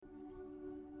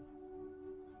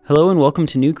Hello and welcome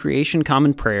to New Creation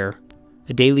Common Prayer,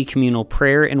 a daily communal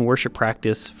prayer and worship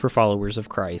practice for followers of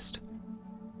Christ.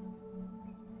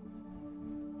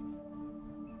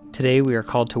 Today we are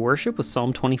called to worship with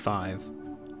Psalm 25.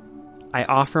 I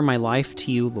offer my life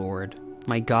to you, Lord.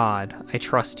 My God, I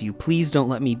trust you. Please don't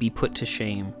let me be put to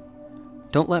shame.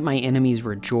 Don't let my enemies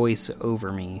rejoice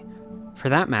over me. For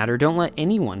that matter, don't let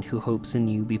anyone who hopes in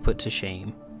you be put to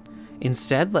shame.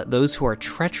 Instead, let those who are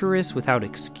treacherous without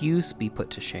excuse be put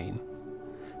to shame.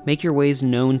 Make your ways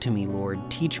known to me, Lord.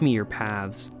 Teach me your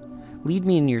paths. Lead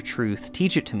me in your truth.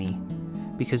 Teach it to me,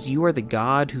 because you are the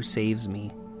God who saves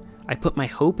me. I put my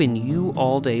hope in you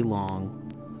all day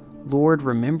long. Lord,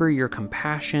 remember your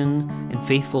compassion and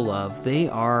faithful love. They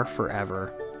are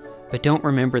forever. But don't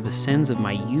remember the sins of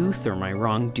my youth or my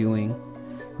wrongdoing.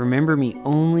 Remember me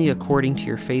only according to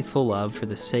your faithful love for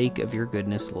the sake of your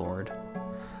goodness, Lord.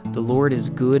 The Lord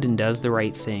is good and does the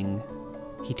right thing.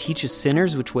 He teaches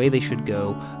sinners which way they should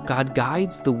go. God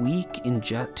guides the weak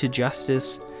to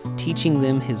justice, teaching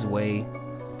them his way.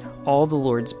 All the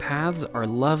Lord's paths are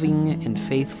loving and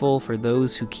faithful for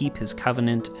those who keep his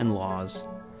covenant and laws.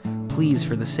 Please,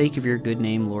 for the sake of your good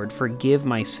name, Lord, forgive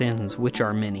my sins, which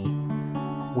are many.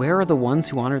 Where are the ones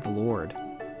who honor the Lord?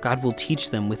 God will teach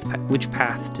them which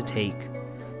path to take.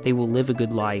 They will live a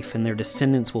good life, and their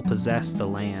descendants will possess the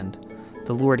land.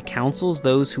 The Lord counsels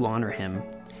those who honor him.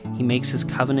 He makes his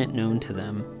covenant known to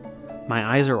them. My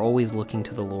eyes are always looking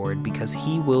to the Lord, because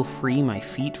he will free my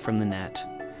feet from the net.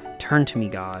 Turn to me,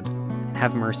 God, and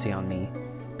have mercy on me,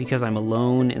 because I'm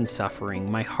alone and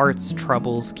suffering. My heart's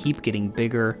troubles keep getting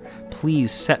bigger.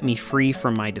 Please set me free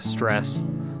from my distress.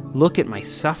 Look at my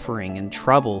suffering and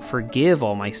trouble. Forgive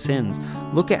all my sins.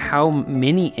 Look at how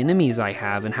many enemies I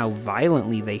have and how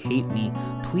violently they hate me.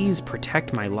 Please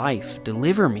protect my life.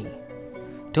 Deliver me.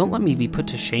 Don't let me be put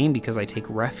to shame because I take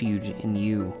refuge in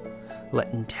you.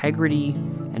 Let integrity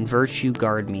and virtue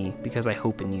guard me because I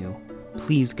hope in you.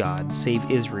 Please, God,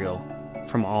 save Israel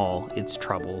from all its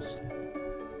troubles.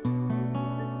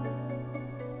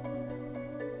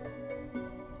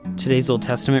 Today's Old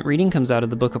Testament reading comes out of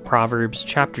the book of Proverbs,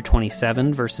 chapter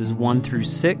 27, verses 1 through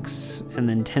 6, and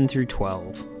then 10 through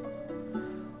 12.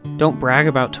 Don't brag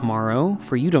about tomorrow,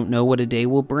 for you don't know what a day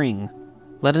will bring.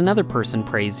 Let another person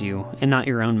praise you, and not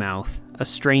your own mouth, a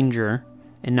stranger,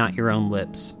 and not your own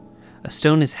lips. A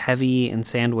stone is heavy, and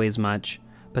sand weighs much,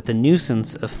 but the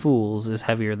nuisance of fools is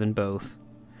heavier than both.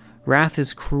 Wrath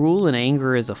is cruel, and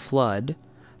anger is a flood,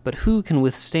 but who can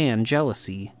withstand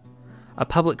jealousy? A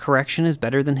public correction is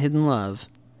better than hidden love.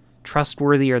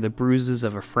 Trustworthy are the bruises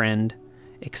of a friend.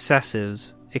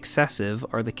 Excessive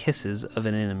are the kisses of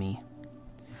an enemy.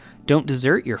 Don't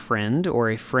desert your friend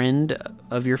or a friend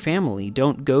of your family.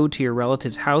 Don't go to your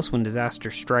relative's house when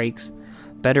disaster strikes.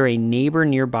 Better a neighbor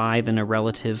nearby than a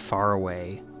relative far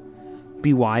away.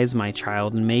 Be wise, my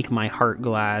child, and make my heart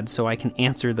glad, so I can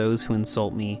answer those who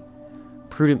insult me.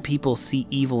 Prudent people see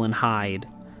evil and hide.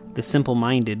 The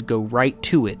simple-minded go right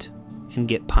to it and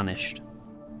get punished.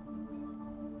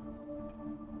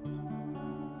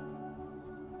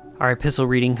 Our epistle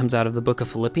reading comes out of the book of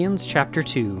Philippians, chapter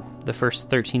 2, the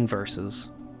first 13 verses.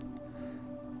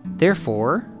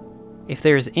 Therefore, if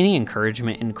there is any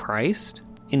encouragement in Christ,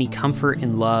 any comfort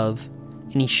in love,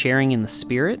 any sharing in the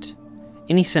Spirit,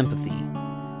 any sympathy,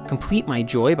 complete my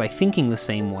joy by thinking the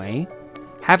same way,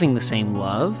 having the same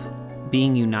love,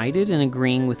 being united and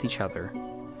agreeing with each other.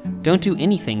 Don't do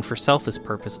anything for selfish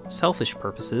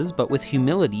purposes, but with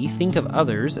humility think of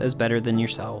others as better than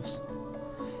yourselves.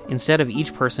 Instead of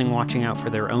each person watching out for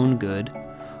their own good,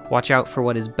 watch out for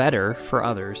what is better for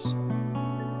others.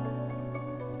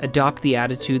 Adopt the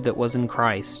attitude that was in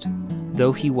Christ.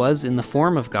 Though he was in the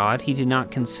form of God, he did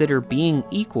not consider being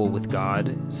equal with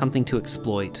God something to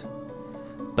exploit.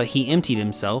 But he emptied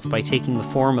himself by taking the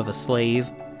form of a slave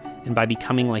and by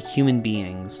becoming like human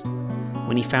beings.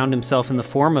 When he found himself in the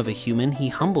form of a human, he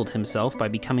humbled himself by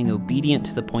becoming obedient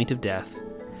to the point of death,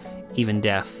 even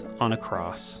death on a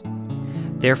cross.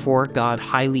 Therefore, God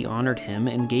highly honored him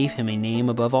and gave him a name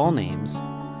above all names,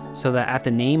 so that at the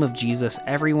name of Jesus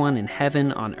everyone in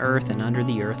heaven, on earth, and under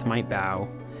the earth might bow,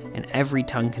 and every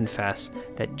tongue confess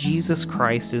that Jesus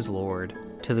Christ is Lord,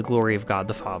 to the glory of God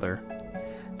the Father.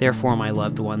 Therefore, my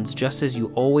loved ones, just as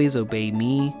you always obey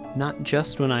me, not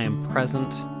just when I am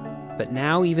present, but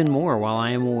now even more while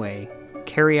I am away,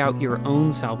 carry out your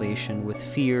own salvation with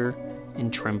fear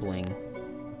and trembling.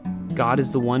 God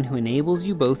is the one who enables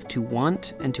you both to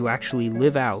want and to actually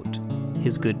live out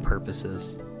his good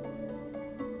purposes.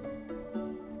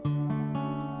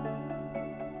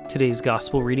 Today's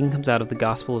gospel reading comes out of the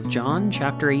Gospel of John,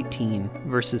 chapter 18,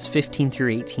 verses 15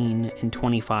 through 18 and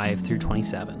 25 through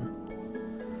 27.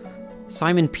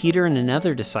 Simon Peter and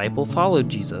another disciple followed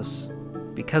Jesus.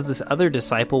 Because this other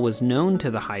disciple was known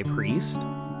to the high priest,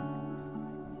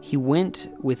 he went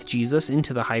with Jesus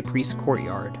into the high priest's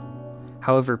courtyard.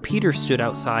 However, Peter stood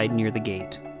outside near the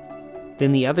gate.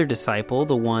 Then the other disciple,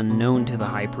 the one known to the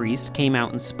high priest, came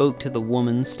out and spoke to the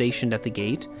woman stationed at the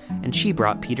gate, and she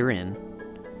brought Peter in.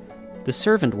 The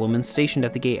servant woman stationed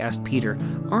at the gate asked Peter,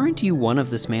 "Aren't you one of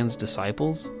this man's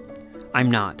disciples?"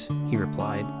 "I'm not," he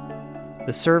replied.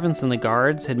 The servants and the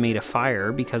guards had made a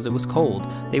fire because it was cold.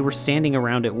 They were standing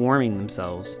around it warming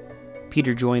themselves.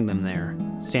 Peter joined them there,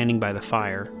 standing by the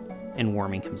fire and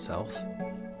warming himself.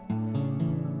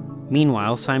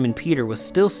 Meanwhile, Simon Peter was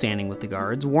still standing with the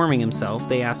guards, warming himself.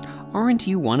 They asked, "Aren't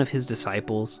you one of his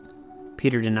disciples?"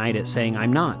 Peter denied it, saying,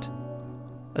 "I'm not."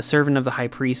 A servant of the high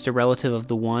priest, a relative of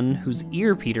the one whose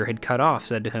ear Peter had cut off,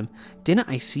 said to him, "Didn't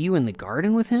I see you in the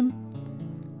garden with him?"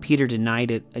 Peter denied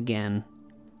it again,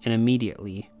 and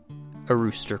immediately a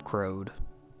rooster crowed.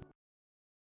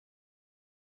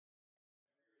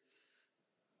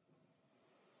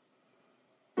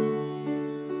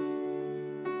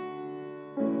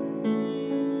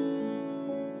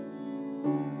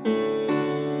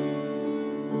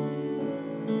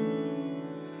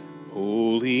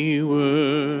 Holy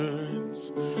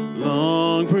words,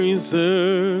 long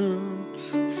preserved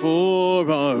for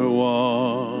our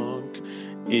walk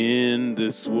in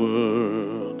this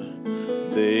world,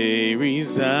 they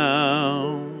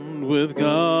resound with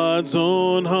God's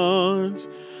own heart.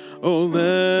 Oh,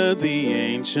 let the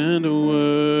ancient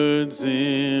words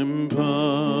impart.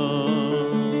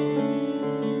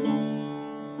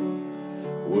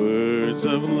 Words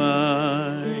of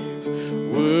life,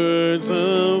 words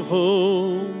of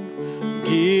hope,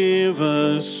 give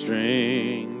us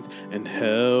strength and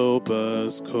help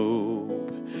us cope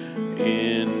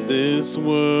in this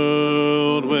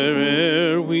world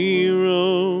where'er we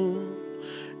roam.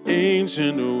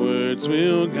 Ancient words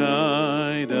will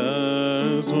guide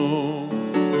us home.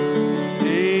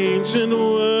 Ancient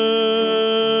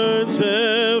words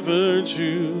ever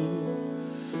true,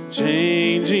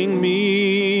 changing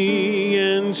me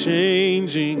and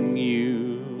changing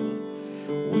you.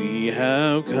 We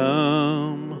have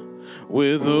come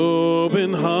with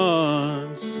open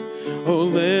hearts. Oh,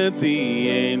 let the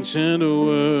ancient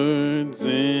words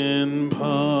impart.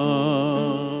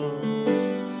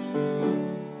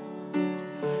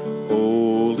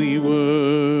 Holy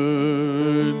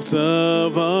words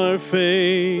of our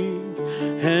faith,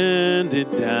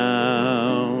 handed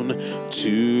down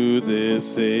to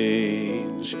this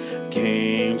age,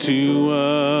 came to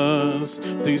us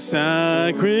through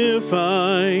sacrifice.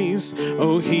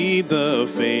 Oh, heed the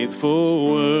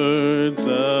faithful words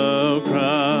of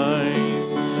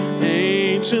Christ.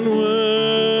 Ancient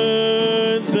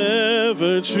words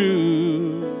ever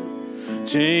true,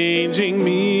 changing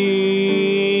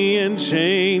me and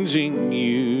changing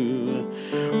you.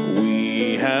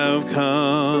 We have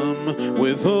come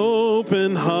with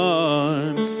open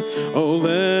hearts. Oh,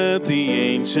 let the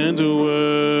ancient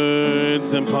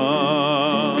words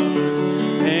impart.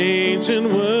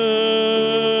 Ancient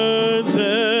words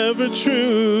ever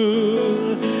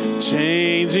true,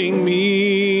 changing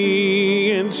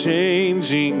me and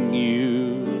changing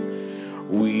you.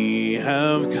 We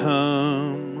have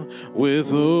come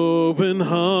with open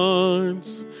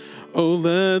hearts. Oh,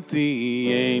 let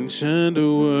the ancient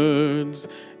words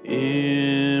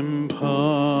impart.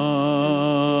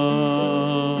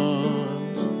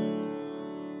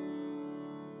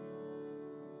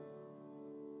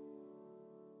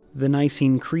 The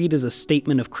Nicene Creed is a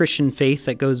statement of Christian faith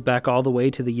that goes back all the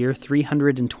way to the year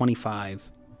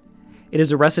 325. It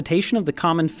is a recitation of the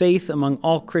common faith among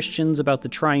all Christians about the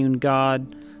triune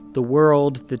God, the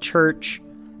world, the church,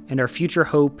 and our future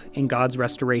hope in God's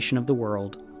restoration of the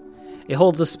world. It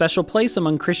holds a special place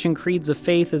among Christian creeds of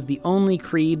faith as the only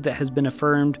creed that has been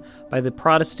affirmed by the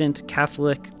Protestant,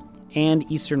 Catholic, and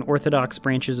Eastern Orthodox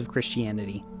branches of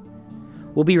Christianity.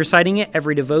 We'll be reciting it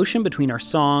every devotion between our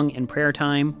song and prayer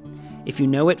time. If you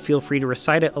know it, feel free to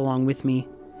recite it along with me.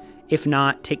 If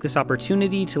not, take this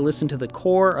opportunity to listen to the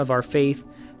core of our faith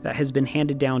that has been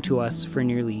handed down to us for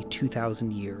nearly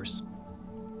 2,000 years.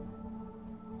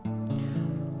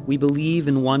 We believe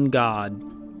in one God,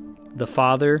 the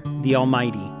Father, the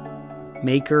Almighty,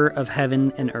 maker of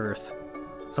heaven and earth,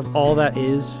 of all that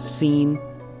is seen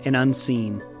and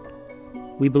unseen.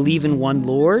 We believe in one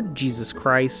Lord, Jesus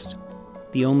Christ,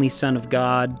 the only Son of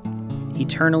God,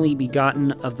 eternally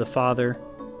begotten of the Father,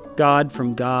 God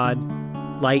from God,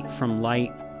 light from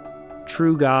light,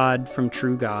 true God from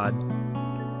true God,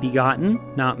 begotten,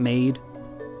 not made,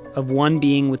 of one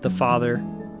being with the Father.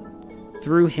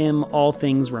 Through him all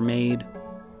things were made.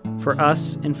 For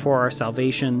us and for our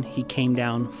salvation, he came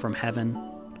down from heaven.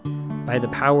 By the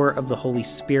power of the Holy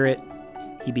Spirit,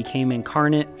 he became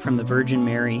incarnate from the Virgin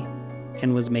Mary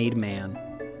and was made man.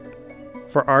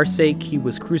 For our sake, he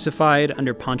was crucified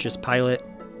under Pontius Pilate.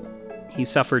 He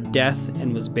suffered death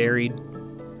and was buried.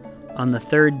 On the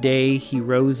third day, he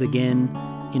rose again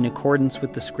in accordance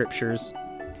with the Scriptures.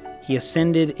 He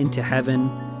ascended into heaven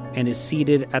and is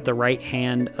seated at the right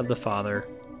hand of the Father.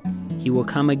 He will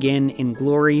come again in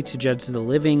glory to judge the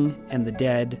living and the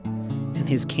dead, and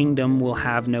his kingdom will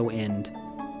have no end.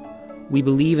 We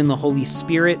believe in the Holy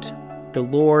Spirit, the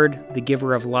Lord, the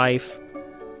giver of life,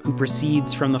 who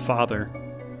proceeds from the Father.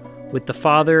 With the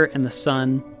Father and the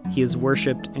Son, he is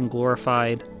worshipped and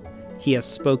glorified. He has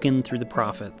spoken through the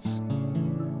prophets.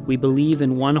 We believe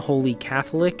in one holy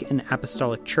Catholic and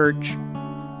Apostolic Church.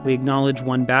 We acknowledge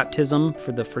one baptism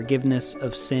for the forgiveness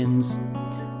of sins.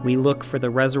 We look for the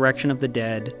resurrection of the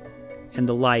dead and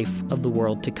the life of the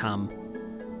world to come.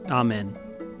 Amen.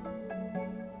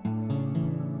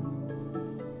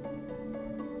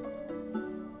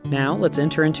 Now let's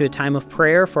enter into a time of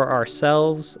prayer for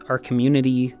ourselves, our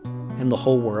community, and the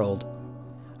whole world.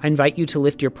 I invite you to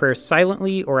lift your prayers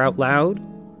silently or out loud,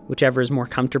 whichever is more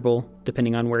comfortable,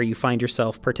 depending on where you find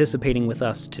yourself participating with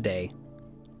us today.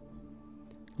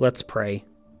 Let's pray.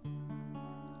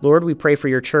 Lord, we pray for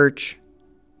your church,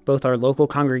 both our local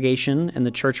congregation and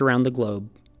the church around the globe.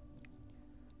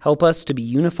 Help us to be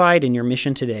unified in your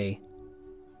mission today.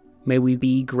 May we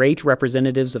be great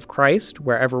representatives of Christ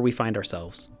wherever we find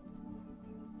ourselves.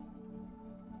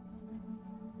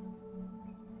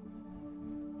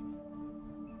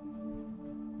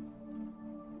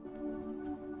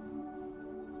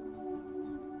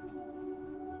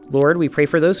 Lord, we pray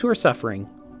for those who are suffering,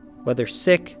 whether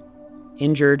sick,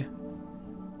 injured,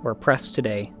 or oppressed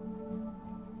today.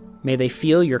 May they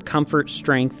feel your comfort,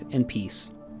 strength, and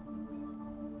peace.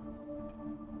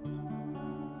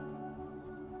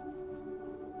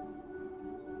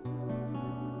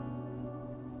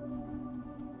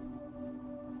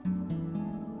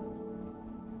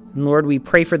 And Lord, we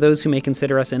pray for those who may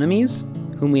consider us enemies,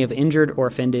 whom we have injured or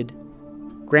offended.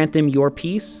 Grant them your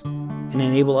peace and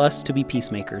enable us to be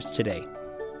peacemakers today.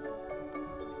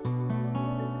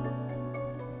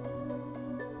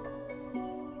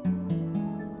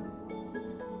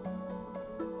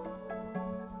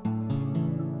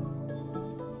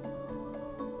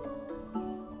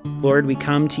 Lord, we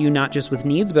come to you not just with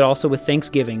needs, but also with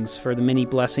thanksgivings for the many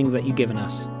blessings that you've given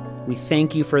us. We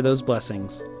thank you for those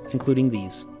blessings, including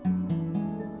these.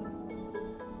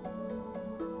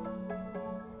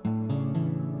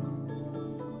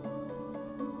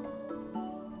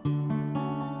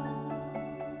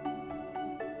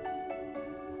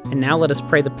 And now let us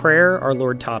pray the prayer our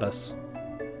Lord taught us.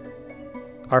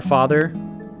 Our Father,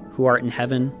 who art in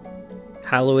heaven,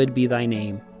 hallowed be thy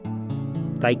name.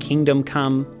 Thy kingdom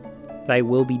come, thy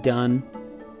will be done,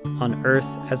 on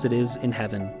earth as it is in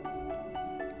heaven.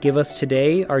 Give us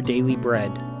today our daily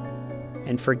bread,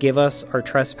 and forgive us our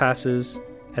trespasses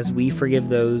as we forgive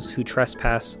those who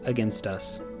trespass against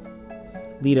us.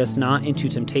 Lead us not into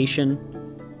temptation,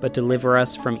 but deliver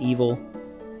us from evil.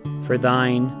 For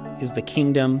thine is the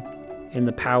kingdom, and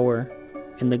the power,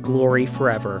 and the glory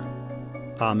forever.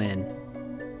 Amen.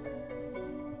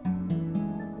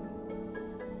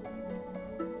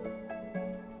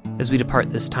 As we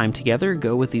depart this time together,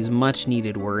 go with these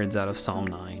much-needed words out of Psalm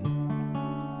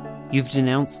 9. You've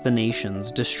denounced the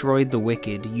nations, destroyed the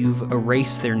wicked, you've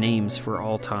erased their names for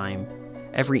all time.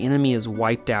 Every enemy is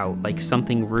wiped out like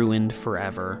something ruined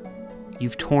forever.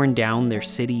 You've torn down their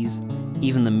cities,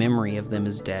 even the memory of them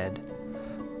is dead.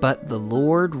 But the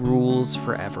Lord rules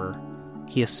forever.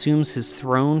 He assumes his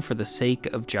throne for the sake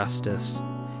of justice.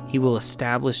 He will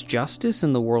establish justice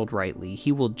in the world rightly.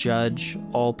 He will judge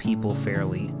all people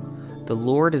fairly. The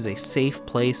Lord is a safe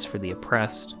place for the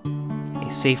oppressed,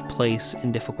 a safe place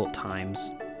in difficult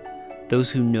times. Those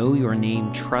who know your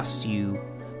name trust you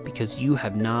because you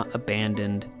have not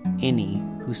abandoned any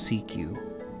who seek you,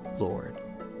 Lord.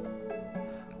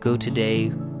 Go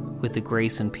today with the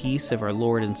grace and peace of our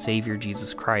Lord and Savior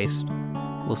Jesus Christ.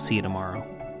 We'll see you tomorrow.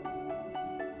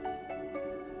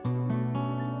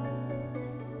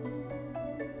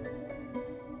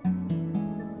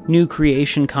 New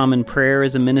Creation Common Prayer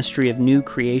is a ministry of New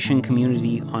Creation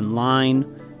Community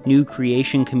Online, New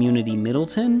Creation Community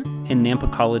Middleton, and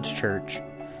Nampa College Church.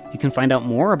 You can find out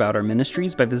more about our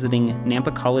ministries by visiting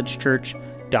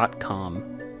nampacollegechurch.com.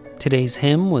 Today's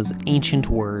hymn was Ancient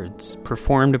Words,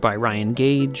 performed by Ryan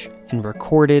Gage and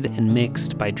recorded and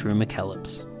mixed by Drew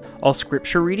McKellips. All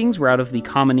scripture readings were out of the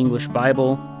Common English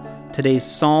Bible. Today's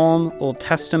Psalm, Old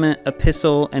Testament,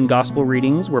 Epistle, and Gospel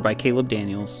readings were by Caleb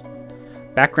Daniels.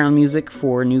 Background music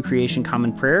for New Creation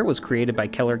Common Prayer was created by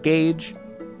Keller Gage.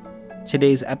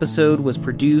 Today's episode was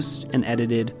produced and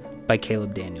edited by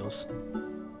Caleb Daniels.